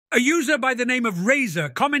A user by the name of Razor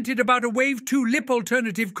commented about a Wave 2 lip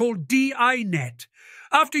alternative called DINet.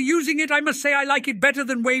 After using it, I must say I like it better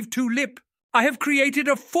than Wave 2 lip. I have created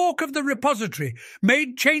a fork of the repository,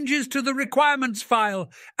 made changes to the requirements file,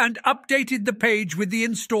 and updated the page with the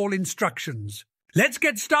install instructions. Let's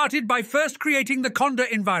get started by first creating the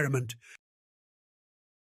Conda environment.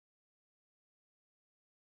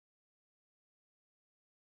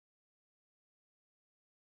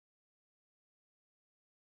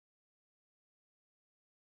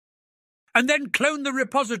 And then clone the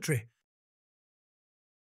repository.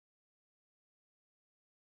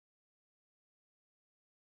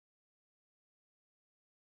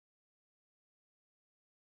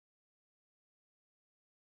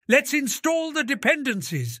 Let's install the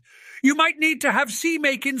dependencies. You might need to have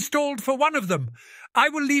CMake installed for one of them. I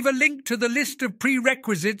will leave a link to the list of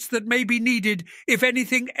prerequisites that may be needed if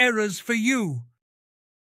anything errors for you.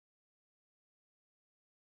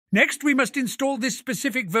 Next, we must install this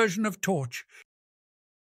specific version of Torch.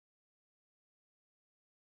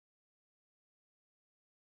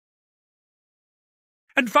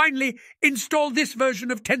 And finally, install this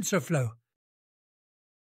version of TensorFlow.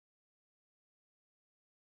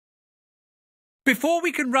 Before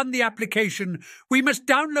we can run the application, we must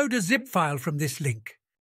download a zip file from this link.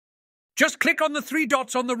 Just click on the 3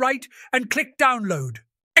 dots on the right and click Download.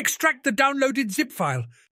 Extract the downloaded zip file.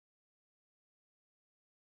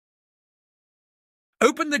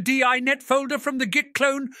 Open the DINet folder from the Git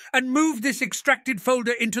clone and move this extracted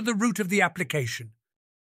folder into the root of the application.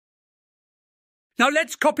 Now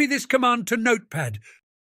let's copy this command to Notepad.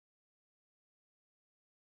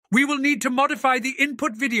 We will need to modify the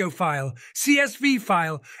input video file, CSV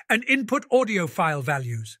file, and input audio file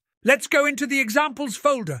values. Let's go into the examples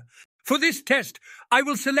folder. For this test, I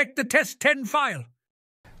will select the test10 file.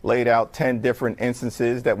 Laid out 10 different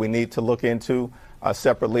instances that we need to look into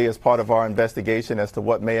separately as part of our investigation as to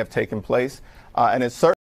what may have taken place.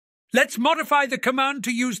 Let's modify the command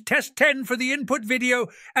to use test10 for the input video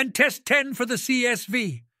and test10 for the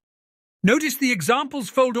CSV. Notice the examples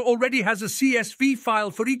folder already has a CSV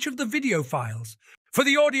file for each of the video files. For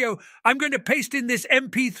the audio, I'm going to paste in this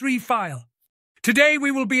MP3 file. Today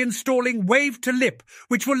we will be installing Wave to Lip,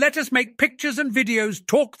 which will let us make pictures and videos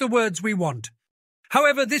talk the words we want.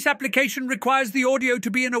 However, this application requires the audio to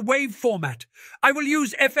be in a WAV format. I will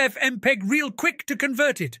use FFmpeg real quick to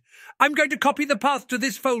convert it. I'm going to copy the path to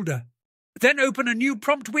this folder. Then open a new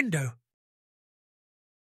prompt window.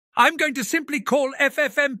 I'm going to simply call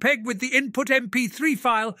FFmpeg with the input MP3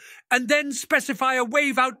 file and then specify a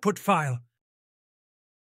WAV output file.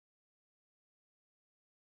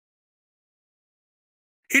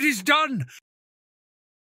 It is done!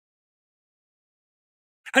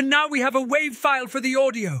 And now we have a WAV file for the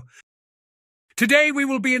audio. Today we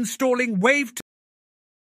will be installing Wave to...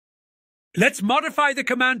 Let's modify the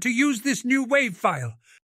command to use this new WAV file.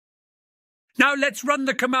 Now let's run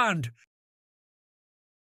the command.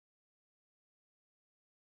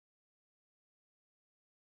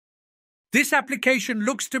 This application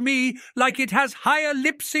looks to me like it has higher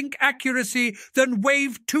lip sync accuracy than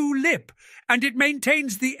Wave 2 Lip, and it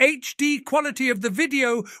maintains the HD quality of the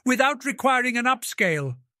video without requiring an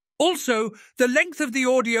upscale. Also, the length of the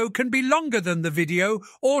audio can be longer than the video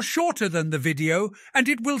or shorter than the video, and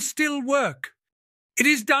it will still work. It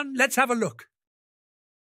is done. Let's have a look.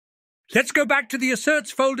 Let's go back to the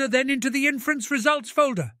asserts folder, then into the inference results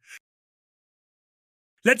folder.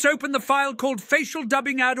 Let's open the file called Facial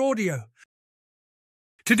Dubbing Add Audio.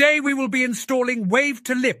 Today we will be installing Wave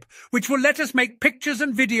to Lip, which will let us make pictures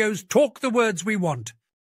and videos talk the words we want.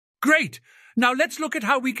 Great! Now let's look at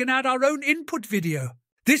how we can add our own input video.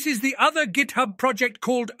 This is the other GitHub project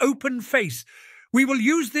called OpenFace. We will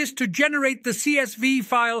use this to generate the CSV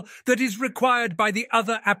file that is required by the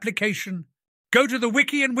other application. Go to the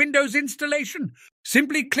wiki and Windows installation.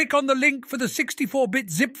 Simply click on the link for the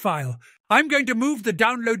 64-bit zip file. I'm going to move the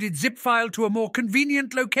downloaded zip file to a more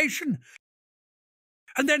convenient location.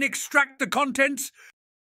 And then extract the contents.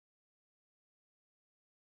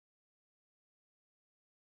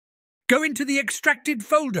 Go into the extracted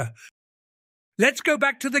folder. Let's go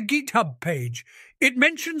back to the GitHub page. It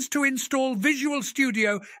mentions to install Visual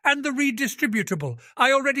Studio and the redistributable.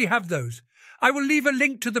 I already have those. I will leave a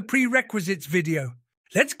link to the prerequisites video.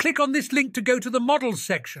 Let's click on this link to go to the models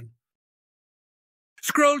section.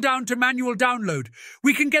 Scroll down to manual download.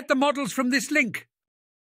 We can get the models from this link.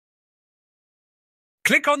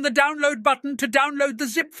 Click on the download button to download the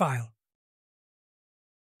zip file.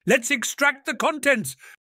 Let's extract the contents.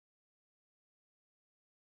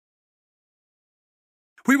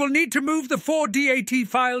 We will need to move the 4 DAT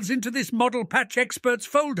files into this Model Patch Experts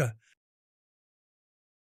folder.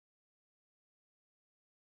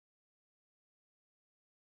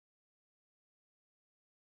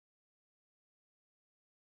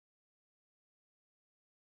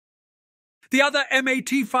 The other MAT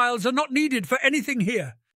files are not needed for anything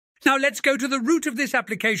here. Now let's go to the root of this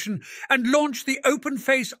application and launch the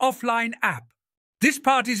OpenFace offline app. This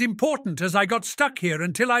part is important as I got stuck here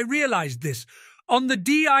until I realized this. On the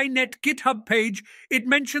DINet GitHub page, it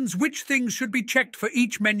mentions which things should be checked for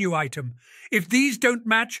each menu item. If these don't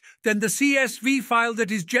match, then the CSV file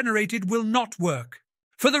that is generated will not work.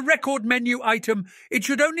 For the record menu item, it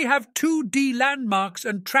should only have 2D landmarks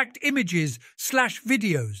and tracked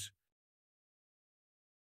images/videos.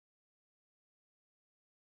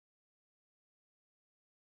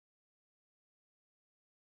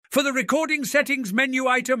 For the recording settings menu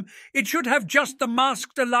item, it should have just the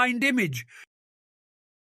masked aligned image.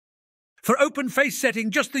 For OpenFace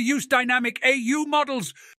setting, just the use dynamic AU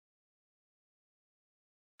models.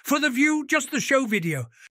 For the view, just the show video.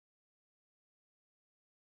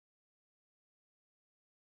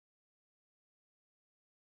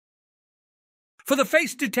 For the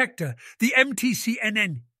face detector, the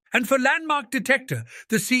MTCNN. And for landmark detector,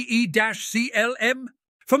 the CE-CLM.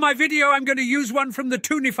 For my video, I'm going to use one from the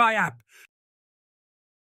Tunify app.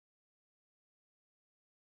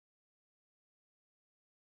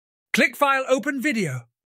 Click File, Open Video.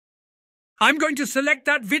 I'm going to select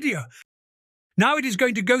that video. Now it is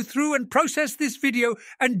going to go through and process this video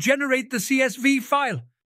and generate the CSV file.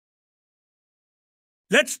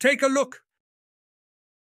 Let's take a look.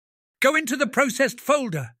 Go into the processed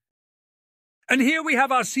folder. And here we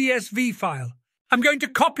have our CSV file. I'm going to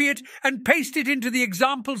copy it and paste it into the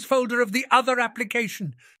examples folder of the other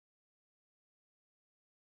application.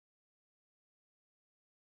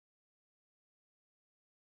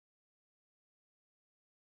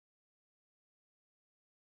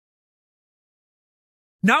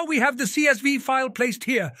 Now we have the CSV file placed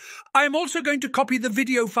here. I am also going to copy the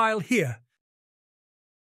video file here.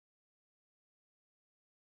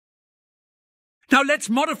 Now let's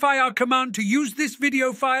modify our command to use this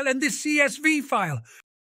video file and this CSV file.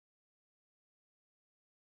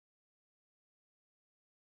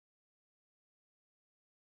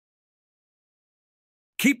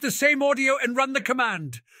 Keep the same audio and run the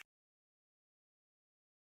command.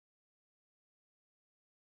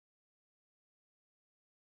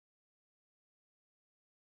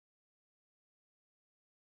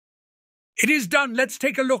 It is done. Let's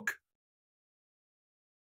take a look.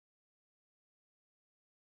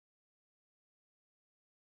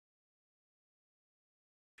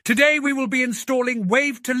 Today we will be installing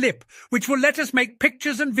Wave to Lip, which will let us make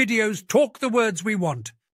pictures and videos talk the words we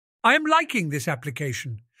want. I am liking this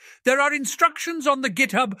application. There are instructions on the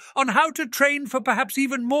GitHub on how to train for perhaps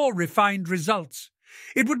even more refined results.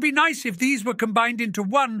 It would be nice if these were combined into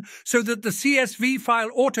one so that the CSV file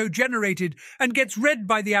auto-generated and gets read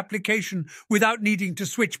by the application without needing to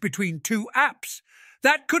switch between two apps.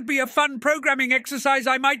 That could be a fun programming exercise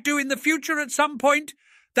I might do in the future at some point.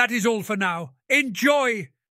 That is all for now. Enjoy!